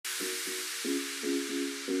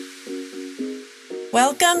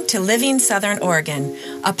Welcome to Living Southern Oregon,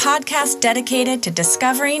 a podcast dedicated to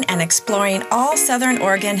discovering and exploring all Southern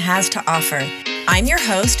Oregon has to offer. I'm your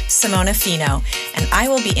host, Simona Fino, and I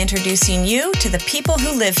will be introducing you to the people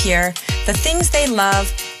who live here, the things they love,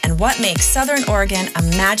 and what makes Southern Oregon a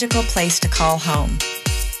magical place to call home.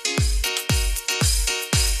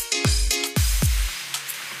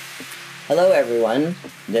 Hello everyone,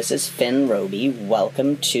 this is Finn Roby.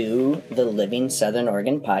 Welcome to the Living Southern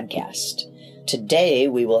Oregon podcast. Today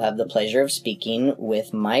we will have the pleasure of speaking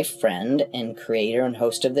with my friend and creator and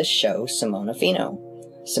host of this show, Simona Fino.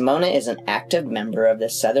 Simona is an active member of the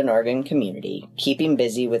Southern Oregon community, keeping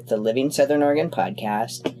busy with the Living Southern Oregon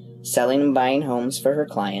podcast, selling and buying homes for her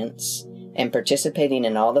clients, and participating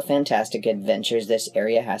in all the fantastic adventures this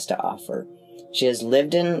area has to offer. She has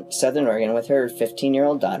lived in Southern Oregon with her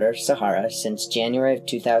 15-year-old daughter, Sahara, since January of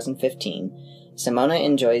 2015. Simona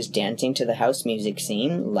enjoys dancing to the house music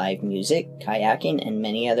scene, live music, kayaking, and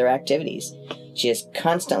many other activities. She is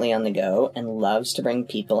constantly on the go and loves to bring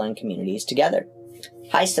people and communities together.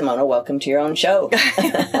 Hi, Simona. Welcome to your own show.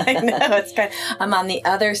 I know. It's kind of, I'm on the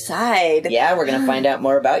other side. Yeah, we're going to find out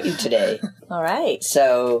more about you today. All right.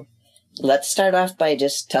 So let's start off by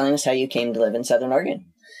just telling us how you came to live in Southern Oregon.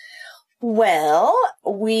 Well,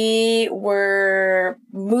 we were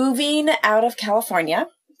moving out of California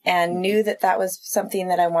and knew that that was something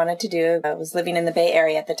that I wanted to do. I was living in the Bay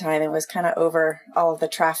Area at the time and was kind of over all of the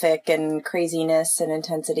traffic and craziness and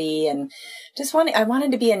intensity, and I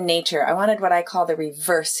wanted to be in nature. I wanted what I call the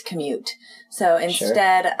reverse commute. So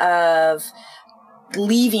instead of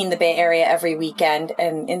leaving the Bay Area every weekend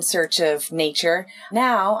and in search of nature,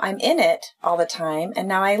 now I'm in it all the time, and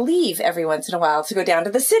now I leave every once in a while to go down to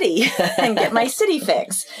the city and get my city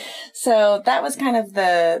fix. So that was kind of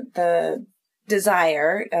the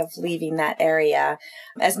desire of leaving that area,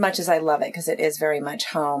 as much as I love it because it is very much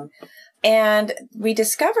home. And we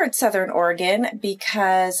discovered Southern Oregon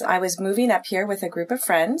because I was moving up here with a group of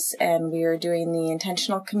friends, and we were doing the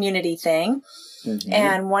intentional community thing. Mm-hmm.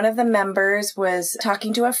 And one of the members was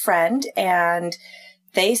talking to a friend, and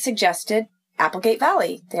they suggested Applegate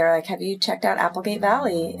Valley. They're like, have you checked out Applegate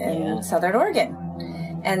Valley in Southern Oregon?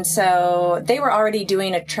 And so they were already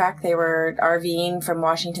doing a trek. They were RVing from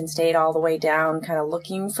Washington State all the way down, kind of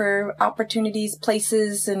looking for opportunities,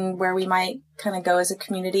 places, and where we might kind of go as a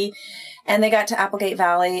community. And they got to Applegate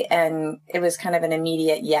Valley, and it was kind of an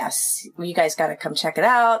immediate yes. You guys got to come check it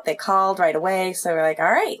out. They called right away. So we're like, all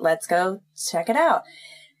right, let's go check it out.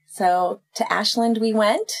 So to Ashland we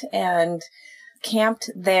went and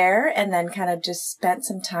camped there, and then kind of just spent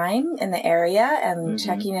some time in the area and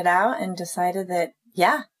checking it out, and decided that,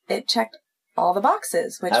 yeah, it checked all the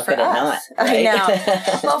boxes, which How for could it us, not, right? I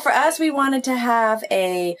know. Well, for us, we wanted to have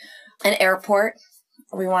an airport.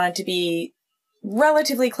 We wanted to be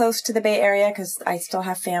relatively close to the Bay Area because I still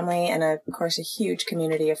have family and, of course, a huge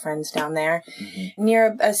community of friends down there. Mm-hmm.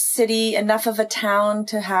 Near a city, enough of a town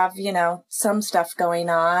to have, some stuff going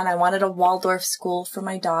on. I wanted a Waldorf school for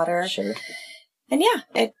my daughter. Sure. And yeah,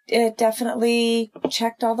 it definitely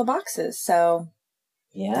checked all the boxes. So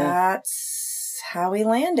that's how we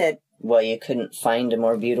landed. Well, you couldn't find a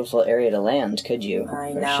more beautiful area to land, could you?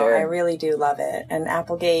 I know. Sure. I really do love it. And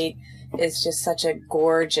Applegate is just such a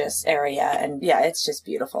gorgeous area. And yeah, it's just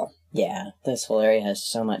beautiful. Yeah, this whole area has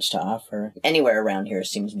so much to offer. Anywhere around here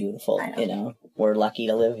seems beautiful. I know. We're lucky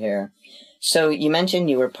to live here. So you mentioned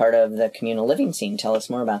you were part of the communal living scene. Tell us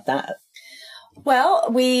more about that. Well,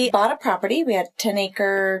 we bought a property. We had a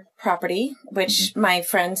 10-acre property, which my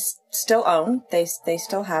friends still own. They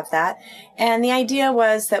still have that. And the idea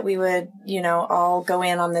was that we would, all go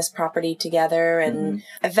in on this property together and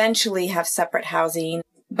eventually have separate housing.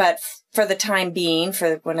 But for the time being,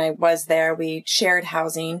 for when I was there, we shared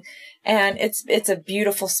housing. And it's a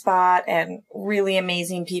beautiful spot and really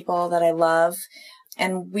amazing people that I love.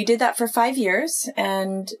 And we did that for 5 years.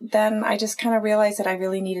 And then I just kind of realized that I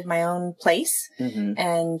really needed my own place. Mm-hmm.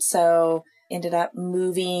 And so ended up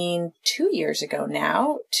moving 2 years ago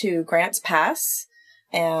now to Grants Pass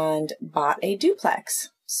and bought a duplex.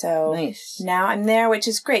 So now I'm there, which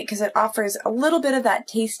is great because it offers a little bit of that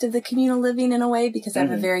taste of the communal living in a way, because I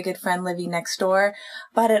have a very good friend living next door.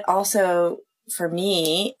 But it also, for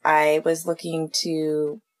me, I was looking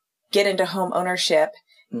to get into home ownership.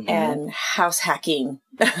 And house hacking,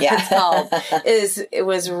 it's called, it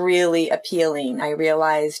was really appealing. I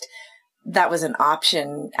realized that was an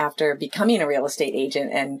option after becoming a real estate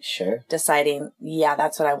agent and deciding,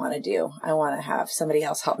 that's what I want to do. I want to have somebody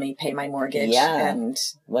else help me pay my mortgage. Yeah. And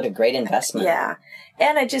what a great investment. Yeah.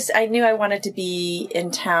 And I knew I wanted to be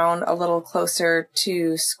in town a little closer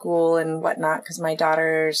to school and whatnot because my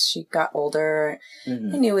daughter, she got older. I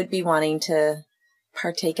knew would be wanting to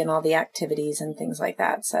partake in all the activities and things like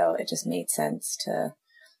that. So it just made sense to,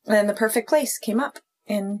 and then the perfect place came up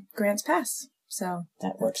in Grants Pass. So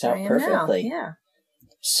that works out perfectly. Now. Yeah.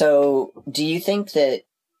 So do you think that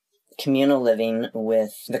communal living,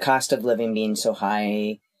 with the cost of living being so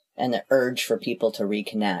high and the urge for people to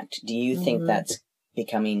reconnect, do you think that's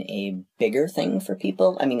becoming a bigger thing for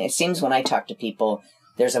people? I mean, it seems when I talk to people,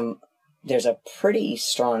 there's a pretty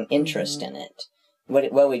strong interest in it.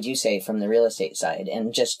 What would you say from the real estate side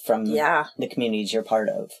and just from the communities you're part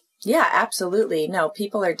of? Yeah, absolutely. No,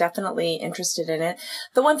 people are definitely interested in it.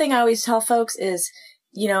 The one thing I always tell folks is,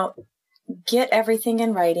 get everything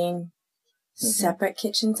in writing. Separate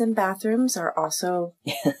kitchens and bathrooms are also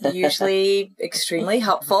usually extremely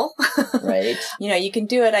helpful. Right. You can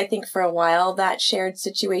do it, I think, for a while, that shared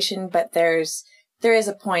situation, but there is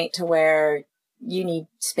a point to where you need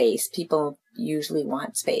space. People usually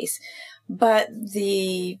want space. But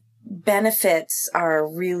the benefits are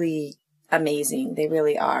really amazing. They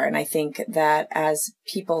really are. And I think that as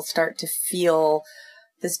people start to feel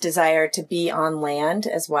this desire to be on land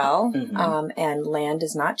as well, and land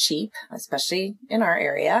is not cheap, especially in our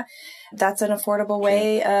area, that's an affordable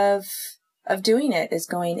way of doing it, is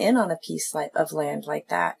going in on a piece of land like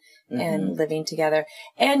that and living together.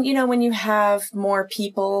 And, when you have more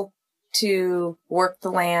people to work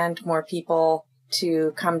the land, more people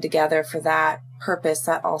to come together for that purpose,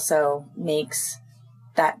 that also makes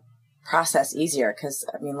that process easier. Because,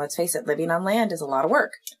 let's face it, living on land is a lot of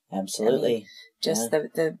work. Absolutely.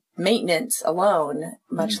 The maintenance alone,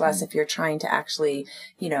 much less if you're trying to actually,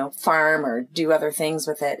 farm or do other things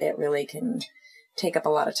with it, it really can take up a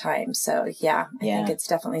lot of time. So, I think it's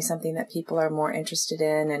definitely something that people are more interested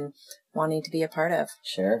in and wanting to be a part of.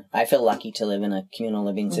 Sure. I feel lucky to live in a communal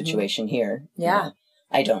living situation here. Yeah.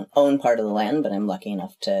 I don't own part of the land, but I'm lucky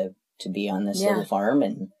enough to be on this little farm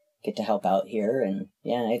and get to help out here. And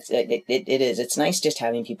it is. It's nice just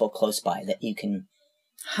having people close by that you can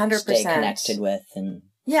 100% stay connected with. And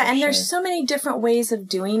there's so many different ways of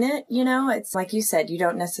doing it. It's like you said, you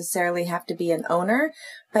don't necessarily have to be an owner,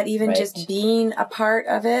 but even just being a part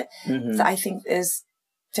of it, I think is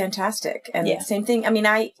fantastic. And same thing.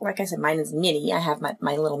 Like I said, mine is mini. I have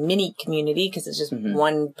my little mini community because it's just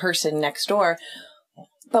one person next door.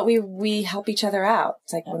 But we help each other out.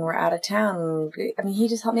 It's like when we're out of town. He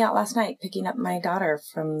just helped me out last night picking up my daughter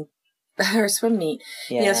from her swim meet.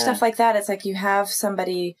 Stuff like that. It's like you have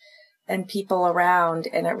somebody and people around,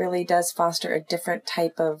 and it really does foster a different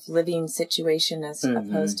type of living situation as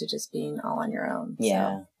opposed to just being all on your own.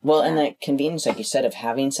 Yeah. So, and that convenience, like you said, of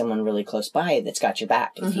having someone really close by that's got your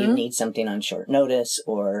back. If you need something on short notice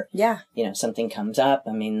or, something comes up,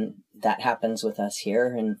 that happens with us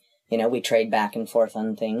here. And, we trade back and forth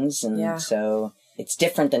on things. And so it's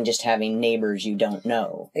different than just having neighbors you don't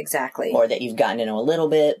know. Exactly. Or that you've gotten to know a little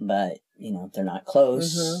bit, but, they're not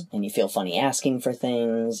close and you feel funny asking for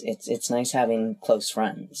things. It's nice having close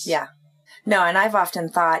friends. Yeah. No, and I've often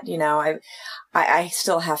thought, I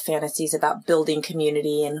still have fantasies about building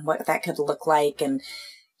community and what that could look like. And,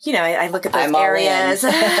 I look at those areas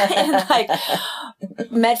and like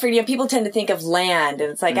Medford, people tend to think of land,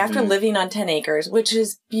 and it's like after living on 10 acres, which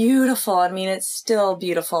is beautiful. It's still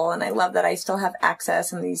beautiful. And I love that I still have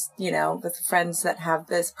access and these, with friends that have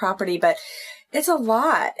this property, but it's a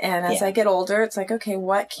lot. And as I get older, it's like, okay,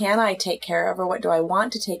 what can I take care of, or what do I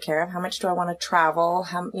want to take care of? How much do I want to travel?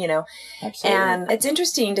 Absolutely. And it's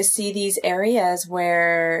interesting to see these areas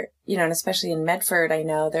where, and especially in Medford, I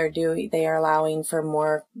know they are allowing for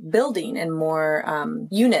more building and more,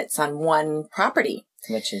 units on one property.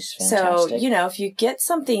 Which is fantastic. So, if you get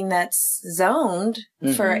something that's zoned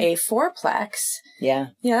for a fourplex,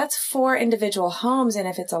 that's 4 individual homes. And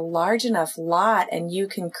if it's a large enough lot and you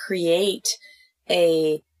can create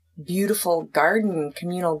a beautiful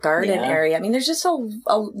communal garden area. There's just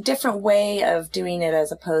a different way of doing it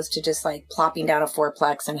as opposed to just like plopping down a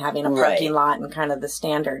fourplex and having a parking lot and kind of the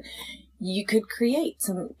standard. You could create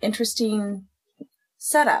some interesting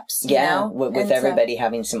setups. With everybody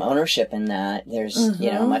having some ownership in that, there's,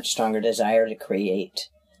 a much stronger desire to create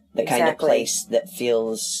the kind of place that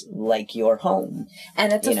feels like your home.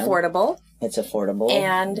 And it's affordable. It's affordable.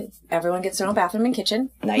 And everyone gets their own bathroom and kitchen.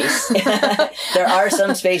 Nice. There are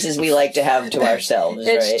some spaces we like to have to ourselves,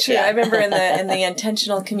 it's right? It's true. I remember in the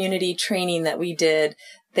intentional community training that we did,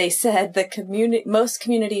 they said most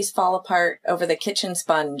communities fall apart over the kitchen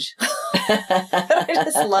sponge. I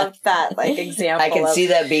just loved that example. I can see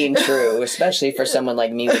that being true, especially for someone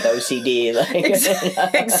like me with OCD.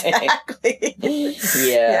 Exactly.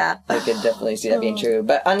 I could definitely see that being true.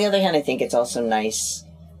 But on the other hand, I think it's also nice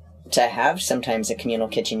to have sometimes a communal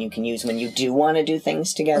kitchen you can use when you do want to do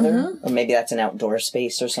things together. Or maybe that's an outdoor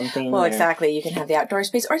space or something. Well, exactly. You can have the outdoor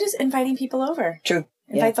space or just inviting people over. True.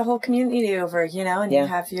 Invite the whole community over, you know, and you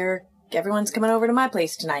have everyone's coming over to my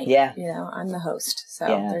place tonight. Yeah. You know, I'm the host. So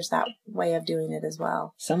there's that way of doing it as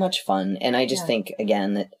well. So much fun. And I just think,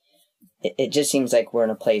 again, that it just seems like we're in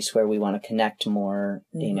a place where we want to connect more.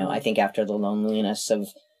 You know, I think after the loneliness of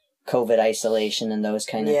COVID isolation and those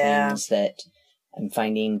kind of things, that I'm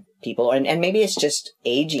finding people, and maybe it's just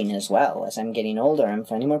aging as well. As I'm getting older, I'm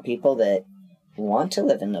finding more people that want to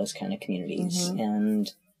live in those kind of communities.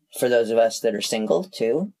 And for those of us that are single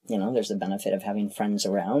too, you know, there's the benefit of having friends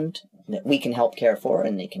around that we can help care for,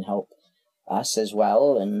 and they can help us as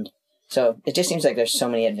well. And so it just seems like there's so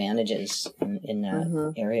many advantages in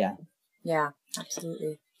that area. Yeah,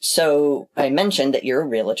 absolutely. So I mentioned that you're a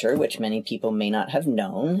realtor, which many people may not have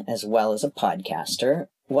known, as well as a podcaster.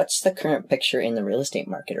 What's the current picture in the real estate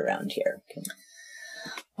market around here?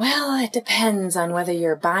 Well, it depends on whether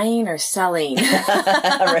you're buying or selling.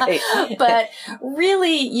 Right. But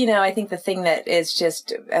really, you know, I think the thing that is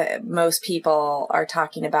just most people are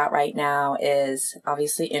talking about right now is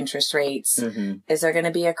obviously interest rates. Is there going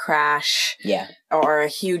to be a crash? Yeah. Or a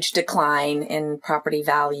huge decline in property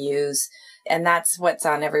values? And that's what's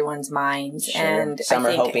on everyone's minds. Sure. And some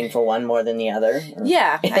are hoping for one more than the other.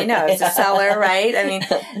 Yeah, I know. As a seller, right? I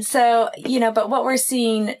mean, so, you know, but what we're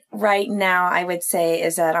seeing right now, I would say,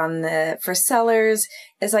 is that for sellers,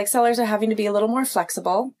 is like sellers are having to be a little more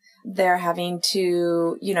flexible. They're having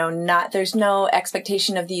to, you know, there's no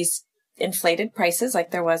expectation of these inflated prices like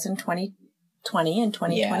there was in 2020 and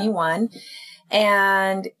 2021. Yeah.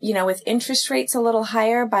 And, you know, with interest rates a little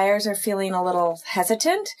higher, buyers are feeling a little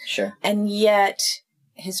hesitant. Sure. And yet,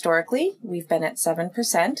 historically, we've been at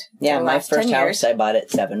 7%. Yeah, my first house, I bought at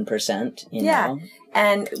 7%. You know?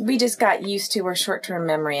 And we just got used to our short-term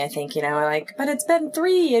memory, I think, you know, like, but it's been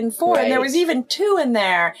 3 and 4, and there was even 2 in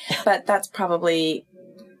there. But that's probably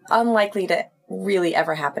unlikely to really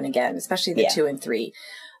ever happen again, especially the 2 and 3.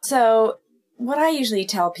 So what I usually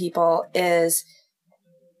tell people is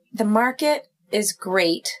the market is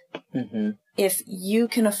great if you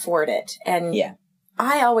can afford it. And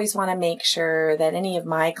I always want to make sure that any of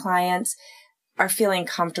my clients are feeling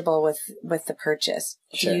comfortable with the purchase.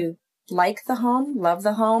 Sure. Do you like the home, love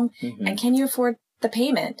the home, and can you afford the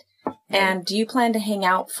payment? And do you plan to hang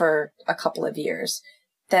out for a couple of years?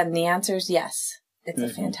 Then the answer is yes. It's a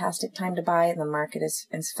fantastic time to buy, and the market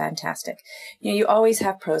is fantastic. You know, you always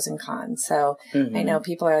have pros and cons. So I know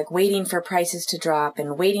people are like waiting for prices to drop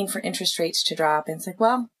and waiting for interest rates to drop. And it's like,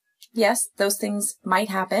 well, yes, those things might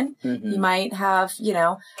happen. You might have, you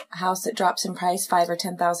know, a house that drops in price $5,000 or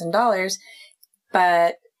 $10,000,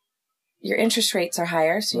 but your interest rates are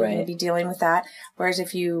higher, so you're going to be dealing with that. Whereas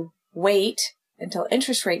if you wait until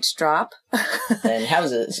interest rates drop, then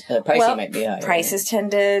houses pricing might be higher. Prices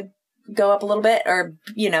tend to go up a little bit, or,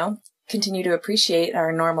 you know, continue to appreciate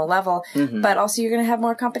our normal level, but also you're going to have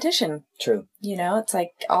more competition. True. You know, it's like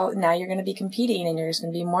now you're going to be competing, and there's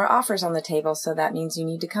going to be more offers on the table. So that means you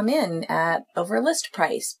need to come in at over list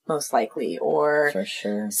price, most likely, or for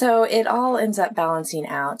sure. So it all ends up balancing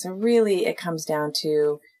out. So really it comes down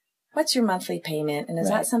to what's your monthly payment, and is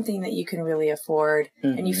that something that you can really afford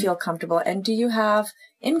and you feel comfortable? And do you have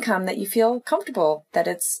income that you feel comfortable that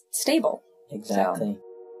it's stable? Exactly. So.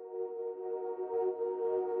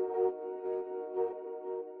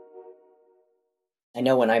 I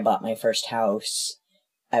know when I bought my first house,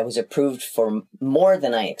 I was approved for more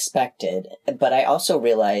than I expected, but I also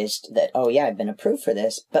realized that, oh yeah, I've been approved for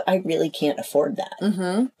this, but I really can't afford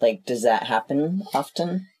that. Like, does that happen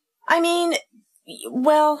often? I mean,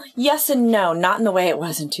 well, yes and no, not in the way it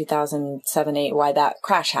was in 2007-8, why that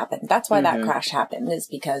crash happened. That's why that crash happened, is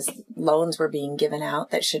because loans were being given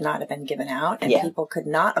out that should not have been given out, and people could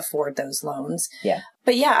not afford those loans. Yeah.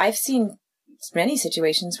 But yeah, I've seen many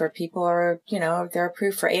situations where people are, you know, they're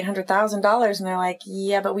approved for $800,000 and they're like,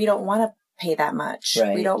 yeah, but we don't want to pay that much.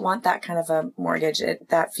 Right. We don't want that kind of a mortgage.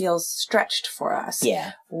 That feels stretched for us.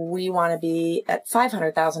 Yeah. We want to be at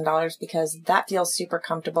 $500,000 because that feels super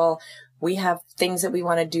comfortable. We have things that we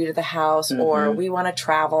want to do to the house, or we want to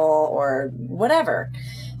travel, or whatever.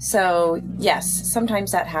 So yes,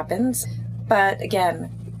 sometimes that happens. But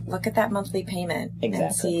again, look at that monthly payment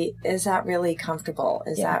and see, is that really comfortable?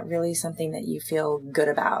 Is that really something that you feel good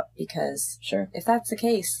about? Because if that's the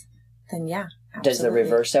case, then yeah. Absolutely. Does the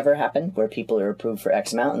reverse ever happen, where people are approved for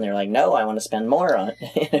X amount and they're like, no, I want to spend more on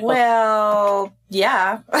it? You know? Well,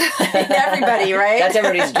 yeah. Everybody, right? That's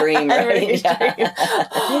everybody's dream, right? Everybody's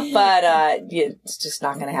dream. But it's just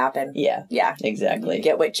not going to happen. Yeah. Yeah. Exactly. You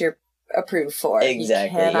get what you're approved for.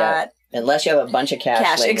 Exactly. You cannot Unless you have a bunch of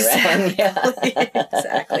cash laying around. Yeah.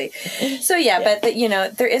 Exactly. So, but,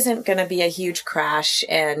 there isn't going to be a huge crash,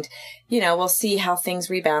 and, we'll see how things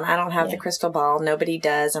rebound. I don't have the crystal ball. Nobody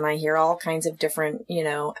does. And I hear all kinds of different,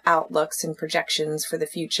 outlooks and projections for the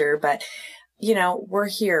future. But, we're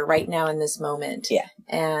here right now in this moment. Yeah.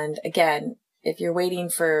 And again, if you're waiting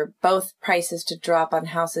for both prices to drop on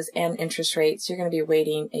houses and interest rates, you're going to be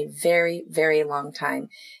waiting a very, very long time.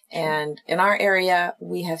 And in our area,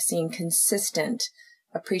 we have seen consistent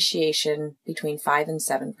appreciation between 5 and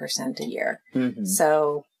 7% a year. Mm-hmm.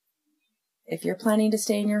 So if you're planning to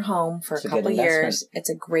stay in your home for a couple of years,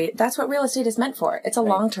 that's what real estate is meant for. It's a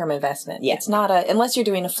long-term investment. Yeah. It's not unless you're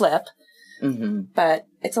doing a flip, but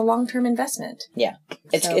it's a long-term investment. Yeah.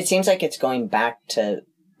 It seems like it's going back to,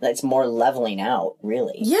 it's more leveling out,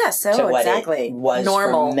 really. Yes, to what exactly. It was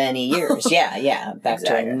normal for many years. Yeah. Back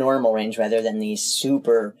to a normal range rather than these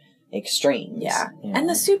super extremes. Yeah. And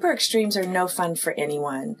the super extremes are no fun for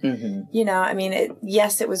anyone. Mm-hmm.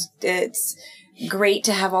 It's great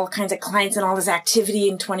to have all kinds of clients and all this activity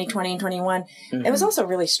in 2020 and 21. Mm-hmm. It was also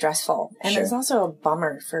really stressful. And it was also a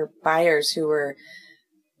bummer for buyers who were,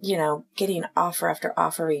 getting offer after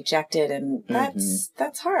offer rejected. And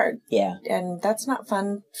that's hard. Yeah. And that's not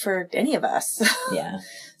fun for any of us. Yeah.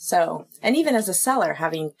 So, and even as a seller,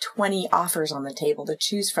 having 20 offers on the table to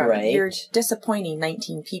choose from, you're disappointing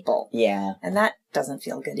 19 people. Yeah. And that doesn't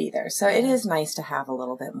feel good either. So it is nice to have a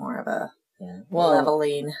little bit more of a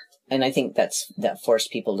leveling. And I think that forced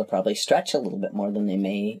people to probably stretch a little bit more than they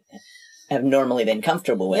may have normally been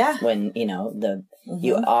comfortable with when,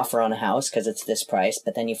 you offer on a house because it's this price,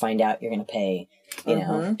 but then you find out you're going to pay,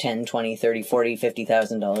 $10, $20, $30, $40,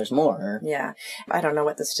 $50,000 more. Yeah. I don't know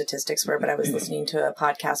what the statistics were, but I was listening to a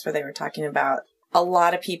podcast where they were talking about a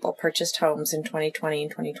lot of people purchased homes in 2020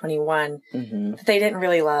 and 2021 that they didn't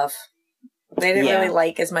really love. They didn't really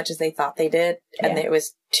like as much as they thought they did. And it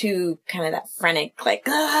was too kind of that frenetic, like,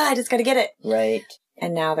 I just got to get it. Right.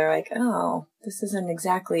 And now they're like, oh, this isn't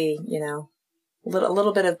exactly, a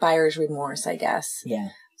little bit of buyer's remorse, I guess. Yeah.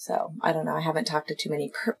 So I don't know. I haven't talked to too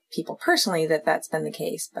many people personally that's been the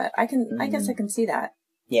case, but I guess I can see that.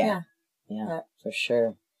 Yeah. Yeah, for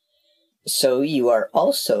sure. So you are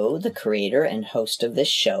also the creator and host of this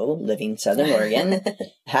show, Living Southern Oregon.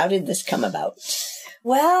 How did this come about?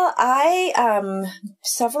 Well, I,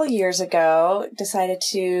 several years ago decided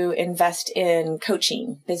to invest in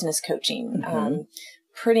coaching, business coaching.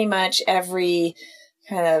 Pretty much every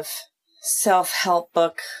kind of self-help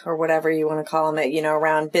book or whatever you want to call them,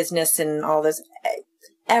 around business and all this,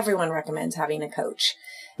 everyone recommends having a coach.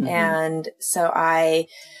 And so I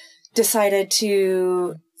decided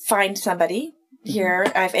to find somebody here.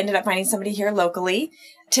 I've ended up finding somebody here locally,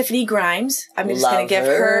 Tiffany Grimes. I'm just going to give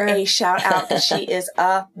her a shout out because she is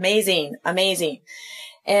amazing.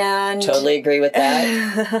 And totally agree with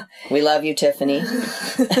that. We love you, Tiffany.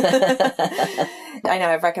 I know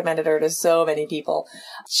I've recommended her to so many people.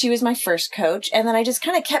 She was my first coach, and then I just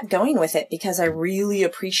kind of kept going with it because I really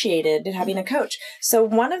appreciated having a coach. So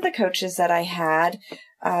one of the coaches that I had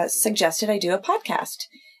suggested I do a podcast,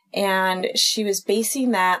 and she was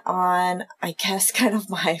basing that on, I guess, kind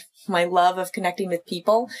of my love of connecting with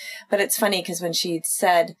people. But it's funny because when she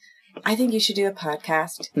said, I think you should do a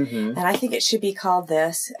podcast, and I think it should be called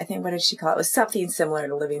this. I think, what did she call it? It was something similar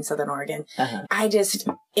to Living Southern Oregon. I just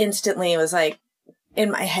instantly was like, in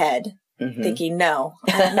my head, thinking, no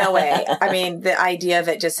way. I mean, the idea of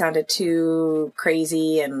it just sounded too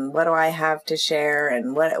crazy. And what do I have to share?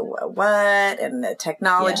 And what, and the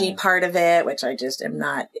technology part of it, which I just am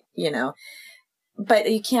not, but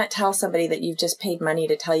you can't tell somebody that you've just paid money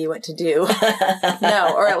to tell you what to do.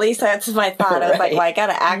 No, or at least that's my thought. I was like, well, I got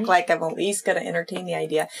to act like I'm at least going to entertain the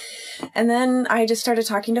idea. And then I just started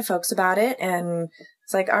talking to folks about it, and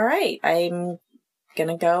it's like, all right, I'm going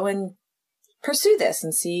to go and pursue this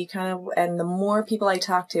and see and the more people I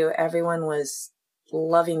talked to, everyone was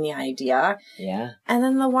loving the idea. Yeah. And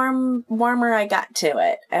then the warmer I got to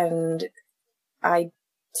it, and I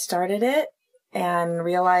started it and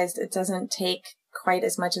realized it doesn't take quite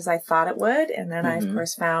as much as I thought it would. And then I, of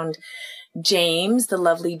course, found James, the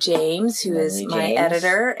lovely James, who is my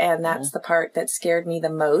editor. And that's the part that scared me the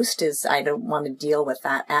most, is I don't want to deal with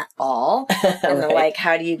that at all. And they're like,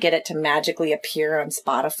 how do you get it to magically appear on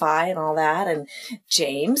Spotify and all that? And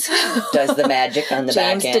James does the magic on the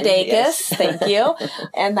James back end. James thank you.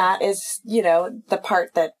 And that is, the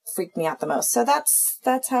part that freaked me out the most. So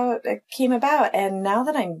that's how it came about. And now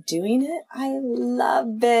that I'm doing it, I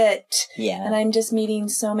love it. Yeah. And I'm just meeting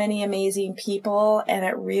so many amazing people, and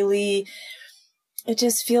it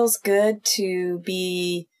just feels good to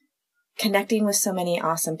be connecting with so many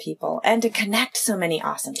awesome people and to connect so many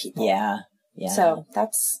awesome people. Yeah. So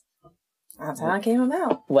that's how it came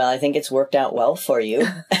about. Well, I think it's worked out well for you.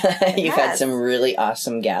 You've had some really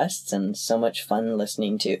awesome guests and so much fun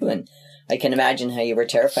listening to. And I can imagine how you were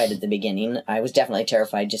terrified at the beginning. I was definitely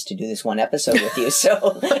terrified just to do this one episode with you.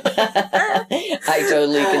 So I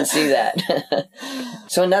totally can see that.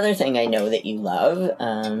 So another thing I know that you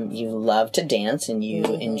love to dance, and you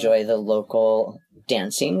enjoy the local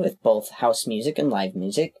dancing with both house music and live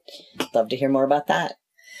music. Love to hear more about that.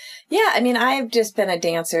 Yeah, I mean, I've just been a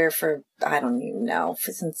dancer for, I don't even know,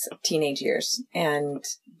 since teenage years, and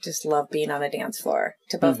just love being on a dance floor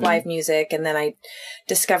to both live music. And then I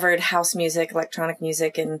discovered house music, electronic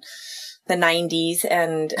music in the 90s.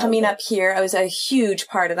 And coming up here, I was a huge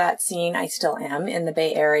part of that scene. I still am in the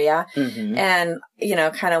Bay Area. And, you know,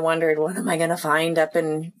 kind of wondered, what am I going to find up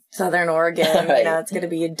in Southern Oregon? Right. You know, it's going to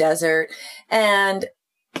be a desert. And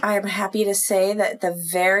I'm happy to say that the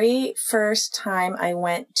very first time I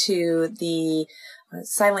went to the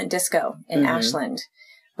silent disco in Ashland,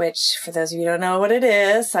 which for those of you who don't know what it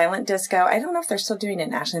is, silent disco, I don't know if they're still doing it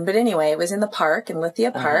in Ashland, but anyway, it was in the park, in Lithia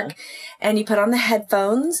Park, and you put on the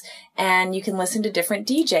headphones and you can listen to different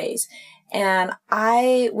DJs. And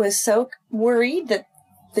I was so worried that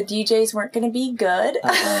the DJs weren't going to be good.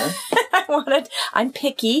 I'm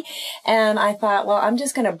picky. And I thought, well, I'm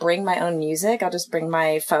just going to bring my own music. I'll just bring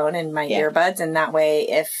my phone and my earbuds. And that way,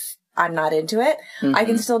 if I'm not into it, I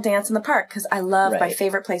can still dance in the park. Because I love, my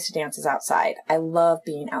favorite place to dance is outside. I love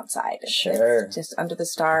being outside. Sure. It's just under the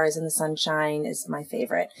stars and the sunshine is my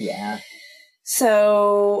favorite. Yeah.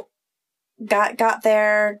 So got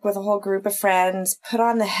there with a whole group of friends, put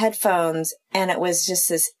on the headphones, and it was just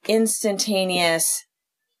this instantaneous,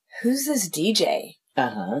 who's this DJ?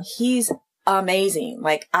 He's amazing.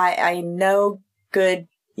 Like, I know good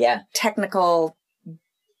technical,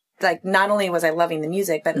 like, not only was I loving the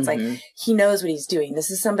music, but it's like, he knows what he's doing. This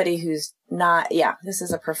is somebody who's not, this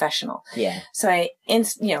is a professional. Yeah. So I,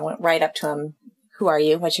 went right up to him. Who are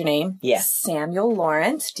you? What's your name? Yeah. Samuel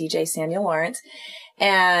Lawrence, DJ Samuel Lawrence.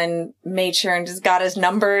 And made sure and just got his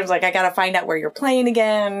numbers. Like, I got to find out where you're playing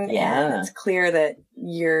again. Yeah. And it's clear that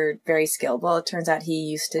you're very skilled. Well, it turns out he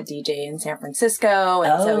used to DJ in San Francisco.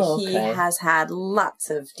 And so he has had lots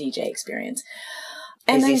of DJ experience.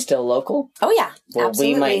 And is he still local? Oh, yeah. Well,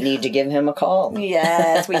 absolutely. we might need to give him a call.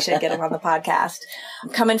 Yes, we should get him on the podcast. I'm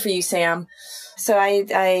coming for you, Sam. So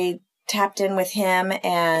I tapped in with him,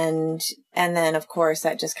 and then, of course,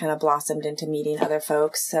 that just kind of blossomed into meeting other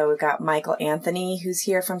folks. So we've got Michael Anthony, who's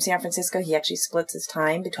here from San Francisco. He actually splits his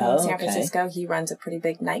time between San Francisco. He runs a pretty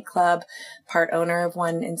big nightclub, part owner of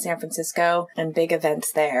one in San Francisco, and big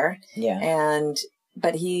events there. Yeah.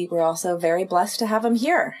 But we're also very blessed to have him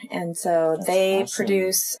here. And so they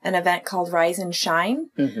produce an event called Rise and Shine,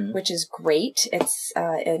 which is great.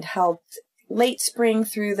 It held late spring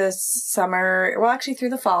through the summer, well, actually through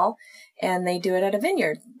the fall. And they do it at a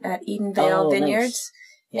vineyard, at Edenvale Vineyards.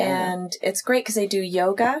 Nice. Yeah. And it's great because they do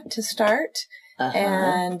yoga to start.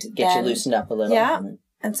 And get you loosened up a little. Yeah.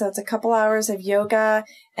 And so it's a couple hours of yoga,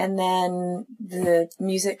 and then the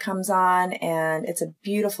music comes on, and it's a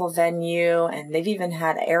beautiful venue, and they've even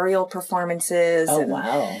had aerial performances. Oh, and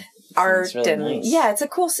wow. art really and nice. Yeah, it's a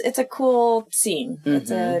cool scene.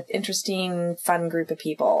 It's a interesting, fun group of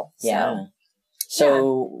people.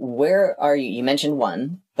 So where are you? You mentioned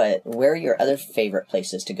one, but where are your other favorite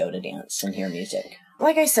places to go to dance and hear music?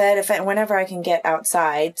 Like I said, whenever I can get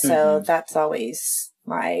outside, so that's always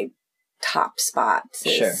my top spots.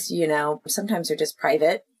 Sure. You know, sometimes they're just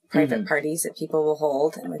private parties that people will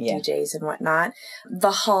hold, and with DJs and whatnot.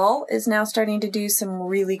 The Hall is now starting to do some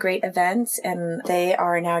really great events, and they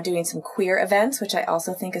are now doing some queer events, which I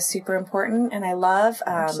also think is super important and I love.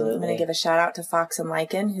 I'm going to give a shout out to Fox and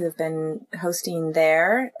Lichen, who have been hosting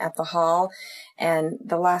there at the Hall. And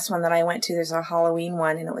the last one that I went to, there's a Halloween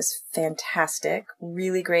one, and it was fantastic.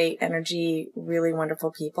 Really great energy, really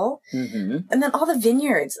wonderful people. And then all the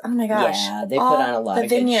vineyards. Oh my gosh. Yeah, they put on a lot of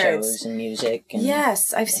good shows and music. And,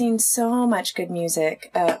 yes, I've seen so much good music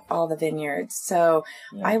at all the vineyards. So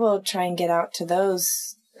I will try and get out to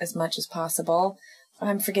those as much as possible.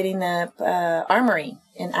 I'm forgetting the Armory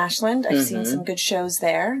in Ashland. I've seen some good shows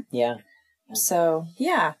there. Yeah. So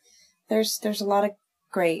yeah, there's a lot of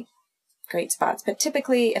great spots. But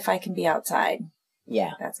typically, if I can be outside,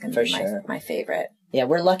 that's going to be my favorite. Yeah,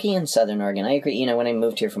 we're lucky in Southern Oregon. I agree. You know, when I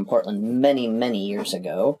moved here from Portland many, many years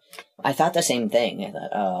ago, I thought the same thing. I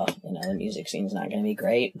thought, the music scene's not going to be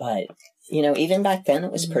great. But, even back then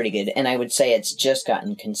it was pretty good. And I would say it's just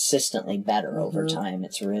gotten consistently better over time.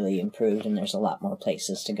 It's really improved, and there's a lot more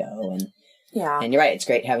places to go. And Yeah. And you're right. It's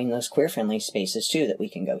great having those queer-friendly spaces, too, that we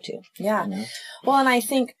can go to. Yeah. You know? Well, and I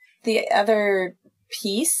think the other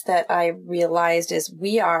piece that I realized is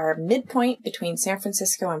we are midpoint between San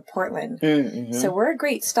Francisco and Portland. Mm-hmm. So we're a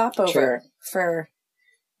great stopover for,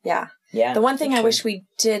 Yeah. The one thing I wish we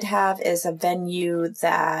did have is a venue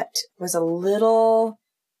that was a little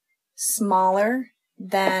smaller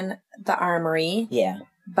than the Armory. Yeah.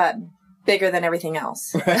 But bigger than everything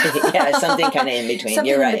else. Right. Yeah, something kind of in between. Something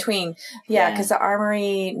You're right. in between. Yeah, because the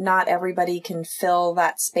Armory, not everybody can fill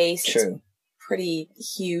that space. True. It's pretty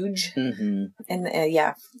huge. Mm-hmm. And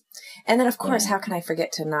and then, of course, how can I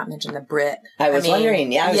forget to not mention the Brit? I was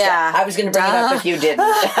wondering. I was going to bring it up if you didn't.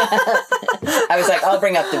 I was like, I'll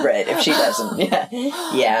bring up the Brit if she doesn't.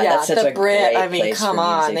 Yeah, that's such a Brit, great place come for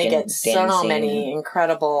on. They music get and so dancing. many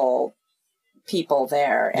incredible people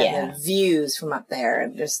there, and the views from up there,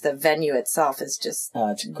 and just the venue itself is just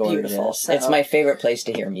it's gorgeous. Beautiful. So, it's my favorite place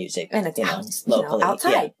to hear music, and it's locally,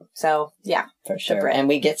 outside. Yeah. So for sure. And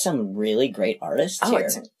we get some really great artists here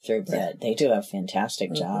through Brit. They do a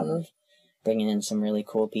fantastic job of bringing in some really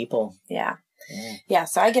cool people. Yeah.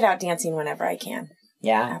 So I get out dancing whenever I can.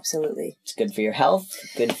 Yeah, absolutely. It's good for your health.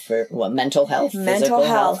 Good for mental health. Mental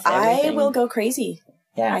health. Everything. I will go crazy.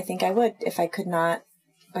 Yeah, I think I would if I could not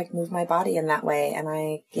move my body in that way. And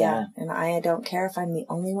and I don't care if I'm the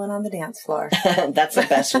only one on the dance floor. That's the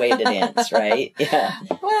best way to dance, right? Yeah,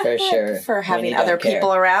 well, for sure. For having other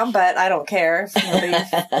people around, but I don't care.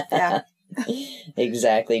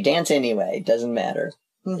 Exactly. Dance anyway. Doesn't matter.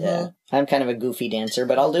 Mm-hmm. Yeah. I'm kind of a goofy dancer,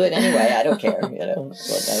 but I'll do it anyway. I don't care.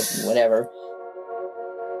 Whatever.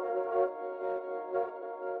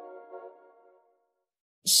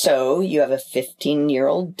 So, you have a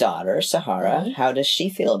 15-year-old daughter, Sahara. Mm-hmm. How does she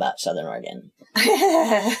feel about Southern Oregon?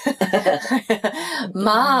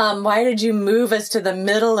 Mom, why did you move us to the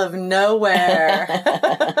middle of nowhere?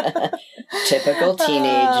 Typical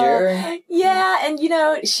teenager. Yeah, and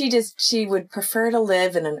she would prefer to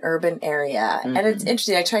live in an urban area. Mm-hmm. And it's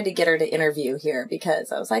interesting, I tried to get her to interview here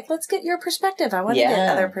because I was like, let's get your perspective. I want to get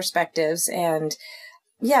other perspectives. And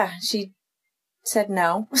she said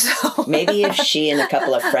no. So maybe if she and a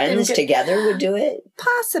couple of friends together would do it,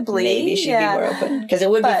 possibly. Maybe she'd be more open, because it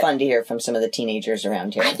would be fun to hear from some of the teenagers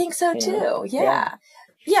around here. I think so too.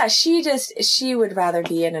 Yeah. She would rather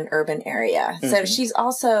be in an urban area. Mm-hmm. So she's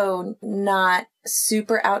also not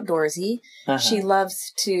super outdoorsy. Uh-huh. She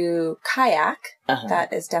loves to kayak. Uh-huh.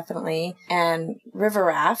 That is definitely, and river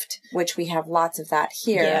raft, which we have lots of that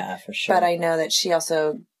here. Yeah, for sure. But I know that she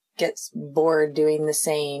also gets bored doing the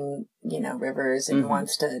same, rivers and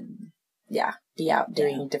wants to, be out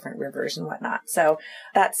doing different rivers and whatnot. So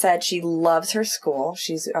that said, she loves her school.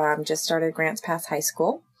 She's just started Grants Pass High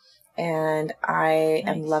School, and I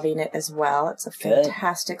am loving it as well. It's a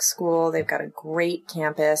fantastic school. They've got a great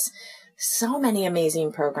campus, so many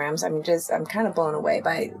amazing programs. I'm kind of blown away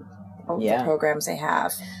by the programs they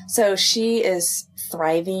have. So she is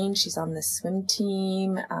thriving. She's on the swim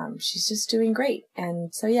team. She's just doing great.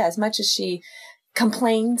 And so, as much as she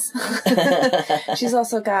complains, she's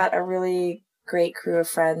also got a really great crew of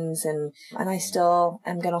friends. And I still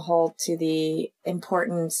am going to hold to the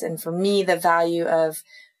importance and, for me, the value of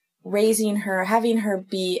raising her, having her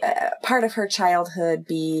be part of her childhood,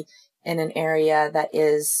 be in an area that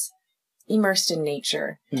is immersed in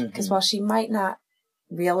nature. Because while she might not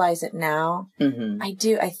realize it now,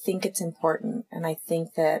 I think it's important. And I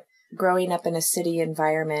think that growing up in a city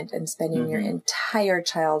environment and spending your entire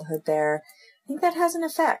childhood there, I think that has an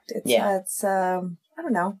effect. It's I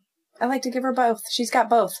don't know. I like to give her both. She's got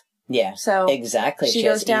both. Yeah. So exactly. She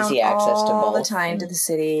goes down easy access to both all the time to the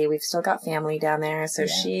city. We've still got family down there. So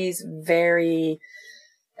she's very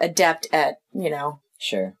adept at,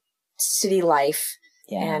 city life.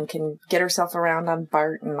 Yeah. And can get herself around on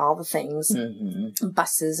BART and all the things,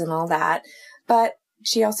 buses and all that. But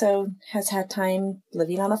she also has had time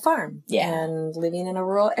living on a farm and living in a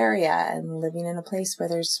rural area and living in a place where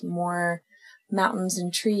there's more mountains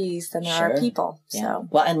and trees than there are people. Yeah. So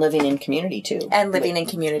and living in community too. And living in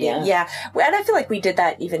community. Yeah. And I feel like we did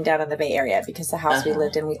that even down in the Bay Area, because the house we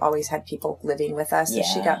lived in, we always had people living with us. So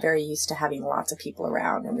she got very used to having lots of people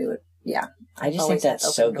around, and we would I just think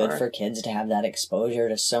that's so good for kids to have that exposure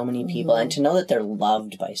to so many people and to know that they're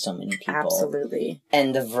loved by so many people. Absolutely.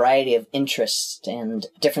 And the variety of interests and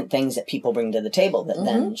different things that people bring to the table, that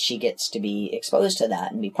then she gets to be exposed to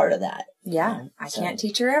that and be part of that. Yeah. I can't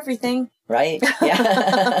teach her everything. Right.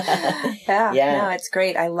 Yeah. No, it's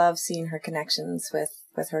great. I love seeing her connections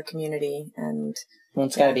with her community. And well,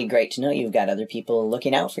 it's got to be great to know you've got other people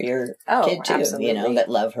looking out for your kid too, absolutely. That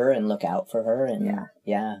love her and look out for her. And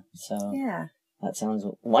That sounds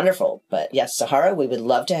wonderful. But yes, Sahara, we would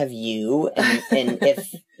love to have you and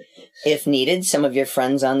if needed, some of your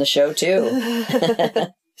friends on the show too.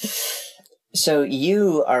 So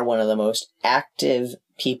you are one of the most active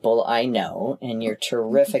people I know, and you're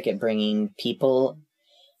terrific at bringing people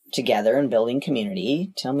together and building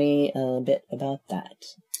community. Tell me a bit about that.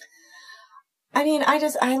 I mean, I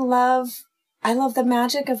love the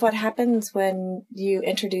magic of what happens when you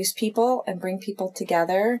introduce people and bring people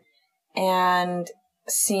together and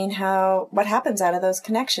seeing what happens out of those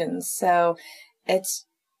connections. So I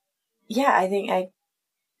think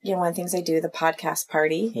one of the things I do, the podcast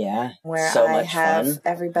party. Yeah. Where so I much have fun.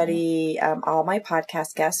 Everybody, all my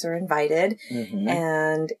podcast guests are invited. Mm-hmm.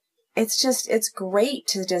 And it's great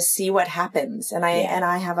to just see what happens. And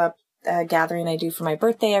I have a gathering I do for my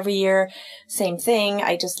birthday every year. Same thing.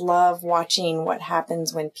 I just love watching what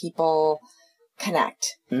happens when people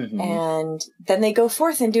connect. Mm-hmm. And then they go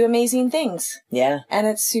forth and do amazing things. Yeah. And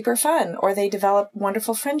it's super fun. Or they develop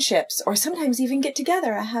wonderful friendships, or sometimes even get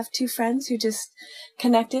together. I have 2 friends who just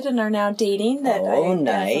connected and are now dating that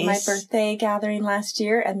nice. For my birthday gathering last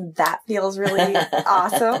year. And that feels really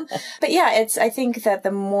awesome. But yeah, I think that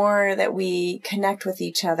the more that we connect with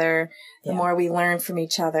each other, the more we learn from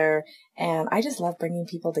each other. And I just love bringing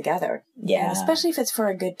people together. Yeah. And especially if it's for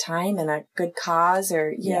a good time and a good cause,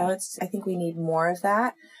 or, you know, I think we need more of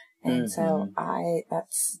that. And so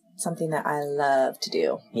that's something that I love to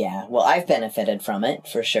do. Yeah. Well, I've benefited from it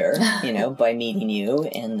for sure, by meeting you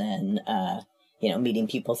and then, meeting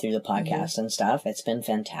people through the podcast and stuff. It's been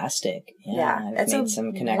fantastic. Yeah. I've made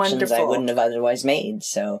some connections I wouldn't have otherwise made.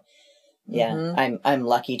 So yeah, I'm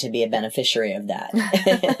lucky to be a beneficiary of that.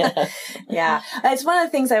 Yeah. It's one of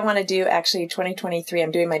the things I want to do actually 2023.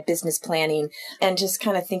 I'm doing my business planning and just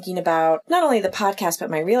kind of thinking about not only the podcast,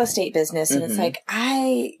 but my real estate business. And it's like,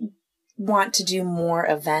 I want to do more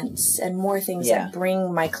events and more things that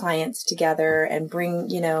bring my clients together and bring,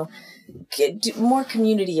 more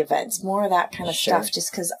community events, more of that kind of stuff,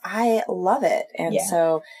 just because I love it. And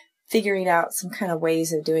so figuring out some kind of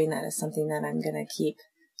ways of doing that is something that I'm going to keep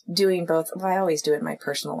doing both. Well, I always do it in my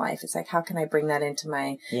personal life. It's like, how can I bring that into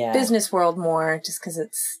my business world more, just because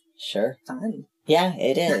it's fun. Yeah,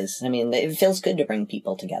 it is. I mean, it feels good to bring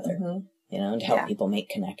people together, and help people make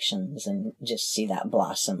connections and just see that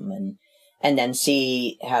blossom and then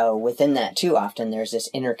see how within that too, often there's this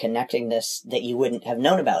interconnectedness that you wouldn't have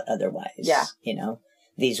known about otherwise. Yeah.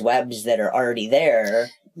 These webs that are already there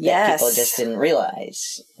that people just didn't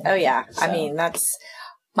realize. Oh yeah. So. I mean, that's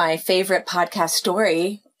my favorite podcast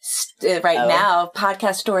story now,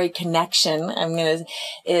 podcast story connection.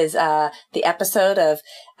 Is the episode of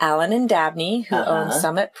Alan and Dabney, who own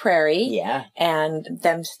Summit Prairie. Yeah. And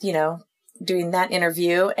them, doing that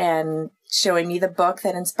interview and showing me the book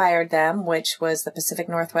that inspired them, which was the Pacific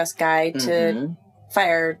Northwest Guide to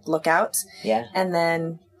Fire Lookouts. Yeah. And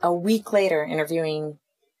then a week later interviewing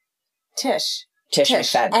Tish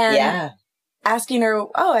McFadden. Asking her,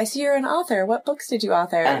 I see you're an author. What books did you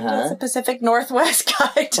author? It's the Pacific Northwest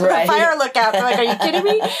Guide to the Fire Lookout. I'm like, are you kidding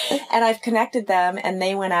me? And I've connected them, and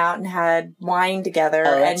they went out and had wine together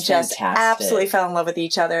and just absolutely fell in love with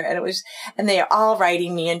each other. And they are all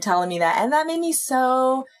writing me and telling me that. And that made me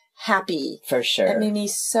so happy. For sure. It made me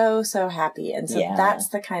so, so happy. And so that's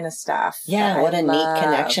the kind of stuff. Yeah, what a neat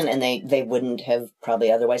connection. And they wouldn't have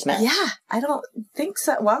probably otherwise met. Yeah, I don't think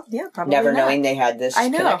so. Well, yeah, probably never not. Knowing they had this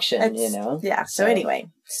connection, Yeah, so anyway,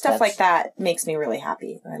 stuff like that makes me really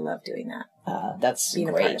happy. I love doing that. That's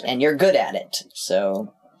great. And you're good at it.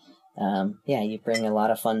 So, you bring a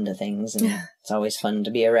lot of fun to things, and it's always fun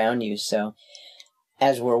to be around you. So,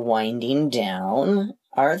 as we're winding down,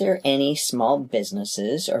 are there any small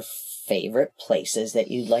businesses or favorite places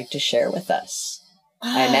that you'd like to share with us?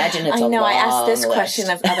 I imagine it's a long list. I ask this question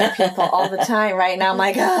of other people all the time right now. I'm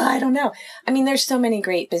like, I don't know. I mean, there's so many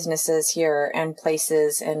great businesses here and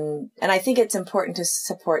places, and I think it's important to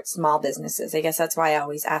support small businesses. I guess that's why I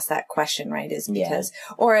always ask that question, right? Is because,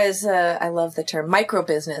 or as I love the term micro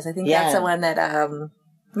business. I think that's the one that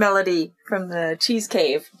Melody from the Cheese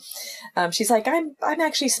Cave. She's like, I'm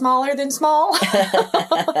actually smaller than small.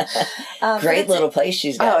 Great little place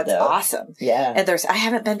she's got. It's awesome. Yeah. And I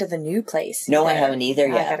haven't been to the new place. No, I haven't either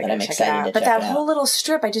yet, but I'm excited to check it out. But that whole little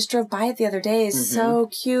strip, I just drove by it the other day, is so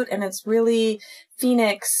cute, and it's really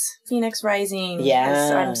Phoenix Rising.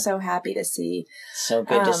 Yeah. I'm so happy to see. So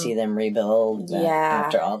good to see them rebuild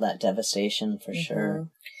after all that devastation, for sure.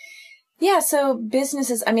 Yeah, so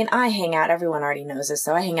businesses, I mean, I hang out, everyone already knows this,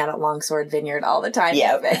 so I hang out at Longsword Vineyard all the time.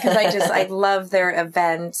 Yeah. Because I love their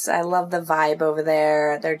events. I love the vibe over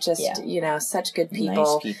there. They're just, such good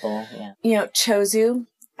people. Nice people, yeah. Chozu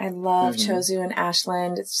I love Chosu and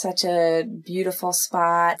Ashland. It's such a beautiful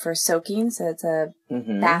spot for soaking. So it's a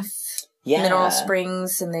bath mineral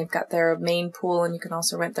springs, and they've got their main pool, and you can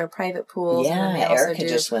also rent their private pools. Yeah, and Erica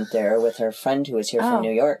just went there with her friend who was here from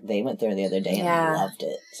New York. They went there the other day and loved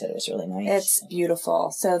it. Said it was really nice. It's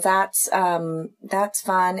beautiful. So that's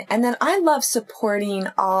fun. And then I love supporting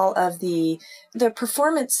all of the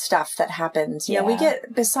performance stuff that happens. You know, we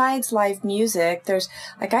get, besides live music, there's,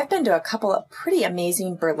 like, I've been to a couple of pretty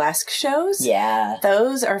amazing burlesque shows. Yeah.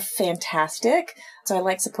 Those are fantastic. So I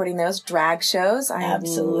like supporting those drag shows. I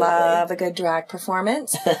love a good drag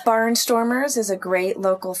performance. Barnstormers is a great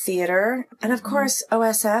local theater. And of course,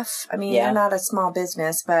 OSF. I mean, they're not a small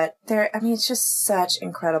business, but it's just such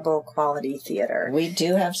incredible quality theater. We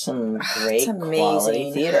do have some great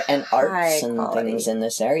quality theater and arts and things in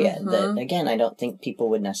this area that, again, I don't think people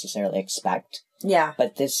would necessarily expect. Yeah.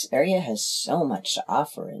 But this area has so much to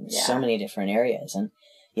offer in so many different areas. And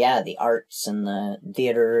the arts and the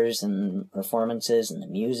theaters and performances and the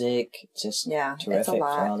music. It's just terrific for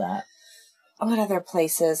all that. What other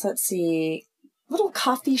places? Let's see. Little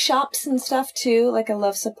coffee shops and stuff, too. Like, I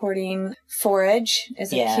love supporting Forage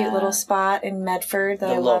is a cute little spot in Medford that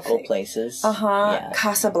I love. The local places. Yeah.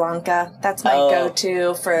 Casablanca. That's my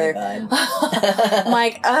go-to for... I'm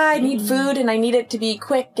like, I need food and I need it to be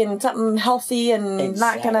quick and something healthy and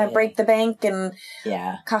not going to break the bank. And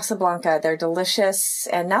Casablanca, they're delicious.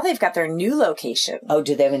 And now they've got their new location. Oh,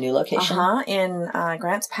 do they have a new location? In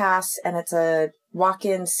Grants Pass. And it's a walk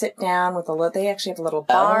in, sit down with they actually have a little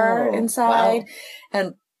bar inside. Wow.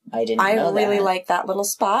 And I really like that little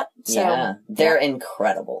spot. So, they're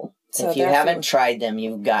incredible. So if you haven't tried them,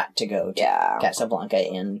 you've got to go to Casablanca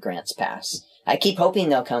in Grants Pass. I keep hoping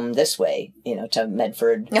they'll come this way, to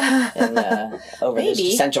Medford and over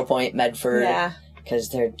this Central Point, Medford. Yeah. Because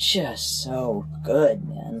they're just so good,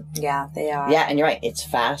 man. Yeah, they are. Yeah, and you're right. It's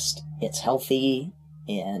fast, it's healthy,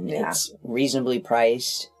 and it's reasonably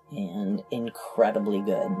priced. And incredibly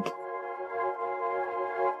good.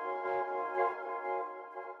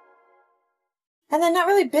 And then not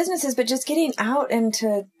really businesses, but just getting out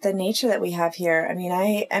into the nature that we have here. I mean,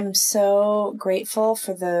 I am so grateful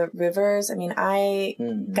for the rivers. I mean, I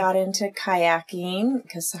got into kayaking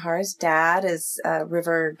because Sahara's dad is a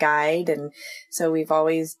river guide. And so we've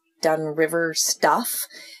always done river stuff.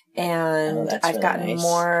 And I've gotten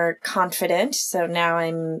more confident. So now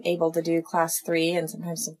I'm able to do class 3 and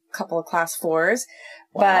sometimes a couple of class 4s.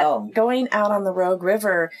 Wow. But going out on the Rogue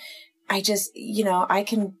River, I just, I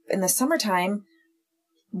can, in the summertime,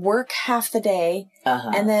 work half the day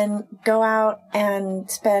and then go out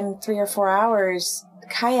and spend 3 or 4 hours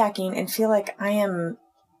kayaking and feel like I am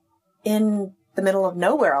in the middle of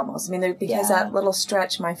nowhere almost. I mean, because that little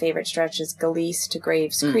stretch, my favorite stretch is Galeese to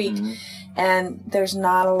Graves Creek. And there's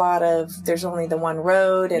there's only the one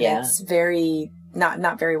road and it's very,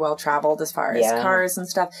 not very well traveled as far as cars and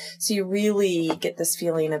stuff. So you really get this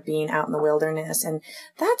feeling of being out in the wilderness. And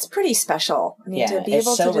that's pretty special. I mean, to be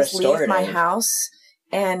able to just leave my house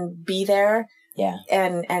and be there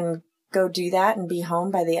and go do that and be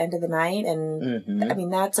home by the end of the night. And I mean,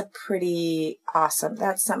 that's a pretty awesome,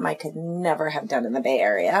 that's something I could never have done in the Bay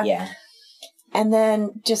Area. Yeah. And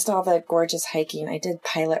then just all the gorgeous hiking. I did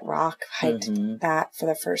Pilot Rock, hiked that for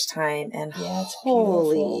the first time. And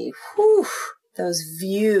holy, those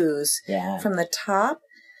views from the top.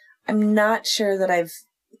 I'm not sure that I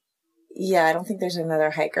don't think there's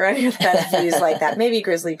another hiker on here that has views like that. Maybe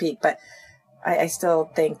Grizzly Peak, but I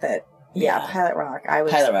still think that, Pilot Rock.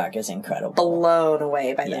 Pilot Rock is incredible. Blown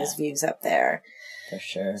away by those views up there. For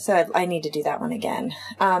sure. So I need to do that one again.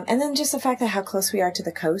 And then just the fact that how close we are to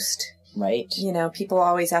the coast. Right. People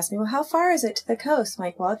always ask me, well, how far is it to the coast? I'm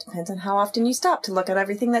like, well, it depends on how often you stop to look at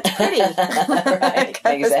everything that's pretty. Right,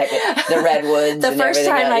 exactly. The redwoods. The first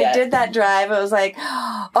time I did that drive, it was like,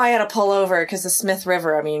 I got to pull over because the Smith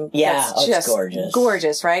River, I mean, that's just gorgeous.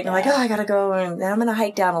 Gorgeous, right? And I'm like, I got to go and I'm going to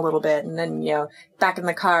hike down a little bit and then, back in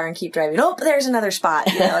the car and keep driving. Oh, there's another spot.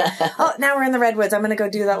 Now we're in the redwoods. I'm going to go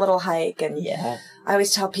do that little hike. And I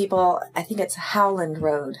always tell people, I think it's Howland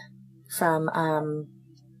Road from,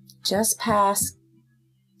 just past,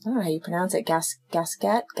 I don't know how you pronounce it,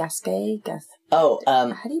 Gasquet? Oh, how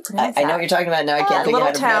do you pronounce that? I know what you're talking about now. I can't think of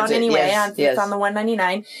how to pronounce it. Anyway, it's on the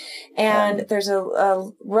 199. And there's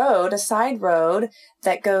a side road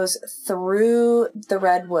that goes through the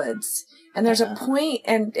redwoods. And there's a point,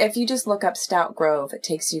 and if you just look up Stout Grove, it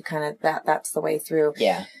takes you kind of, that's the way through.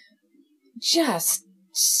 Yeah. Just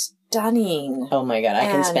stunning. Oh my God. I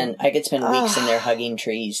could spend weeks in there hugging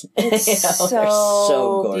trees. It's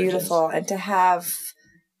so beautiful. And to have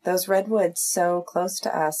those redwoods so close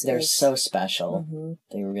to us. They're so special.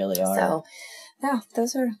 They really are. So Yeah,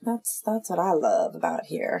 that's what I love about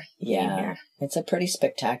here. Yeah, here. It's a pretty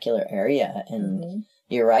spectacular area, and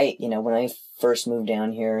you're right. When I first moved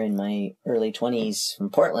down here in my early 20s from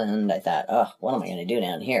Portland, I thought, oh, what am I going to do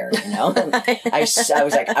down here? And I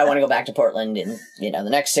was like, I want to go back to Portland in, the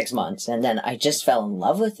next 6 months. And then I just fell in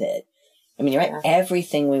love with it. I mean, you're right.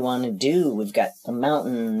 Everything we want to do, we've got the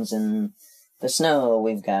mountains and the snow.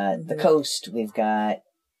 We've got the coast. We've got,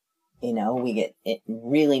 we get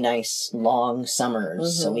really nice long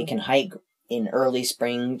summers, so we can hike in early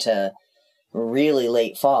spring to really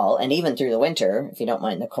late fall, and even through the winter, if you don't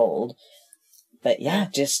mind the cold. But yeah,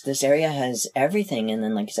 just this area has everything. And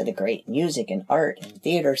then, like you said, the great music and art and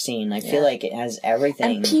theater scene. I feel like it has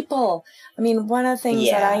everything. And people. I mean, one of the things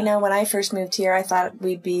that I know when I first moved here, I thought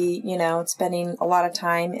we'd be, spending a lot of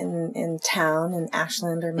time in town in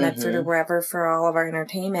Ashland or Medford or wherever for all of our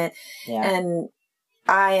entertainment. Yeah. And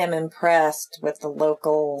I am impressed with the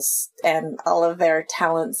locals and all of their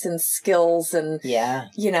talents and skills. And,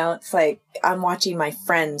 it's like I'm watching my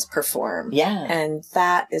friends perform. Yeah. And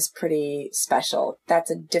that is pretty special.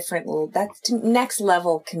 That's that's next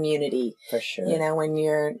level community. For sure. When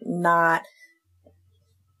you're not,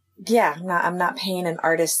 I'm not paying an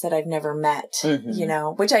artist that I've never met,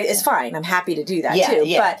 which is fine. I'm happy to do that too.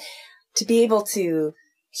 Yeah. But to be able to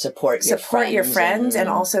support your friends and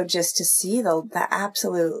also just to see the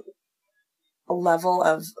absolute level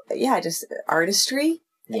of just artistry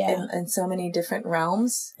in so many different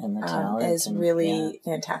realms and the talent is really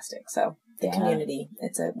fantastic. So the community,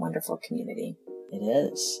 it's a wonderful community. It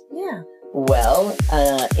is. Yeah. Well,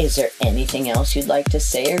 is there anything else you'd like to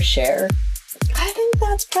say or share? I think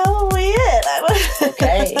that's probably it.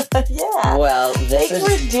 Okay. Yeah. Well, thanks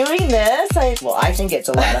for doing this. I think it's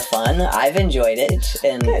a lot of fun. I've enjoyed it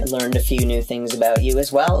and learned a few new things about you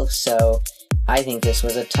as well. So I think this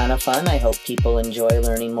was a ton of fun. I hope people enjoy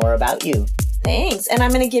learning more about you. Thanks. And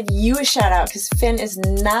I'm going to give you a shout out because Finn is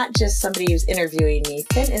not just somebody who's interviewing me.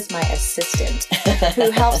 Finn is my assistant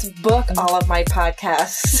who helps book all of my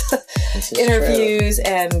podcasts, interviews,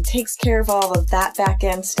 and takes care of all of that back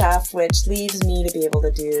end stuff, which leaves me to be able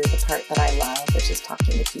to do the part that I love, which is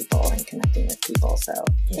talking to people and connecting with people. So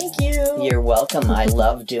thank you. You're welcome. I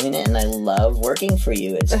love doing it and I love working for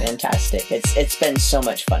you. It's fantastic. It's been so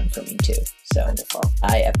much fun for me too. So wonderful.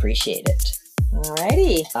 I appreciate it.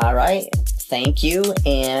 Alrighty. All right. Thank you,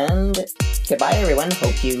 and goodbye, everyone.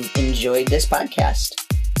 Hope you enjoyed this podcast.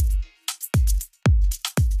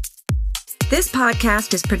 This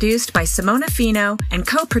podcast is produced by Simona Fino and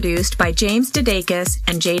co-produced by James Dedakis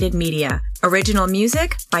and Jaded Media. Original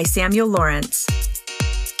music by Samuel Lawrence.